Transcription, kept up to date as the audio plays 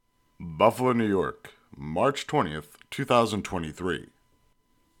Buffalo, New York, March 20th, 2023.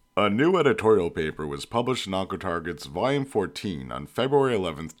 A new editorial paper was published in Oncotarget's Volume 14 on February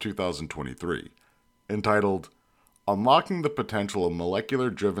 11th, 2023, entitled Unlocking the Potential of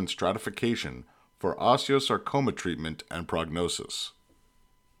Molecular-Driven Stratification for Osteosarcoma Treatment and Prognosis.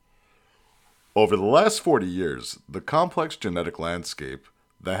 Over the last 40 years, the complex genetic landscape,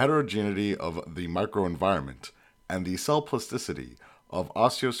 the heterogeneity of the microenvironment, and the cell plasticity of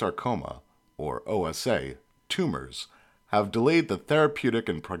osteosarcoma, or OSA, tumors have delayed the therapeutic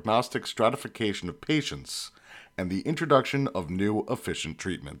and prognostic stratification of patients and the introduction of new efficient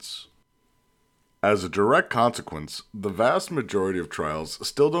treatments. As a direct consequence, the vast majority of trials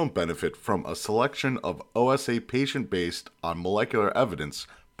still don't benefit from a selection of OSA patient based on molecular evidence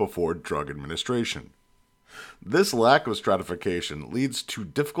before drug administration. This lack of stratification leads to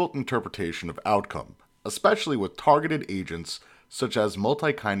difficult interpretation of outcome, especially with targeted agents such as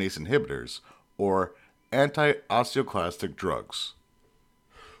multi-kinase inhibitors or anti-osteoclastic drugs.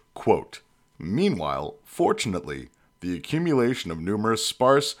 Quote, Meanwhile, fortunately, the accumulation of numerous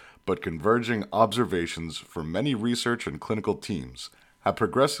sparse but converging observations from many research and clinical teams have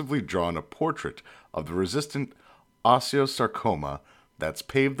progressively drawn a portrait of the resistant osteosarcoma that's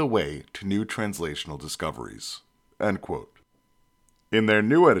paved the way to new translational discoveries. End quote. In their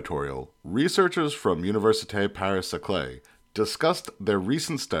new editorial, researchers from Université Paris-Saclay discussed their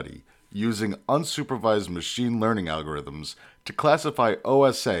recent study using unsupervised machine learning algorithms to classify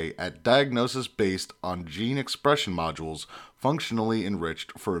OSA at diagnosis based on gene expression modules functionally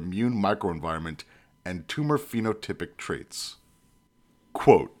enriched for immune microenvironment and tumor phenotypic traits.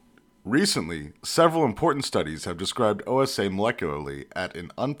 Quote, Recently, several important studies have described OSA molecularly at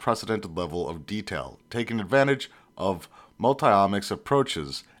an unprecedented level of detail, taking advantage of multi-omics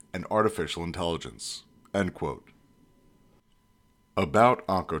approaches and artificial intelligence. End quote. About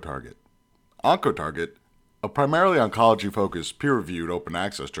Oncotarget. Oncotarget, a primarily oncology-focused peer-reviewed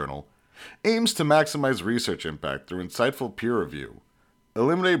open-access journal, aims to maximize research impact through insightful peer review,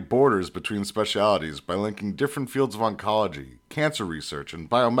 eliminate borders between specialties by linking different fields of oncology, cancer research, and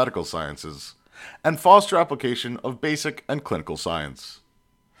biomedical sciences, and foster application of basic and clinical science.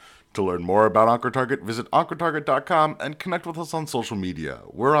 To learn more about Oncotarget, visit Oncotarget.com and connect with us on social media.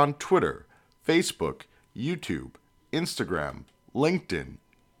 We're on Twitter, Facebook, YouTube, Instagram, LinkedIn,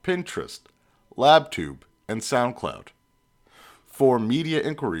 Pinterest, LabTube, and SoundCloud. For media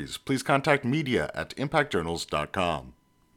inquiries, please contact media@impactjournals.com.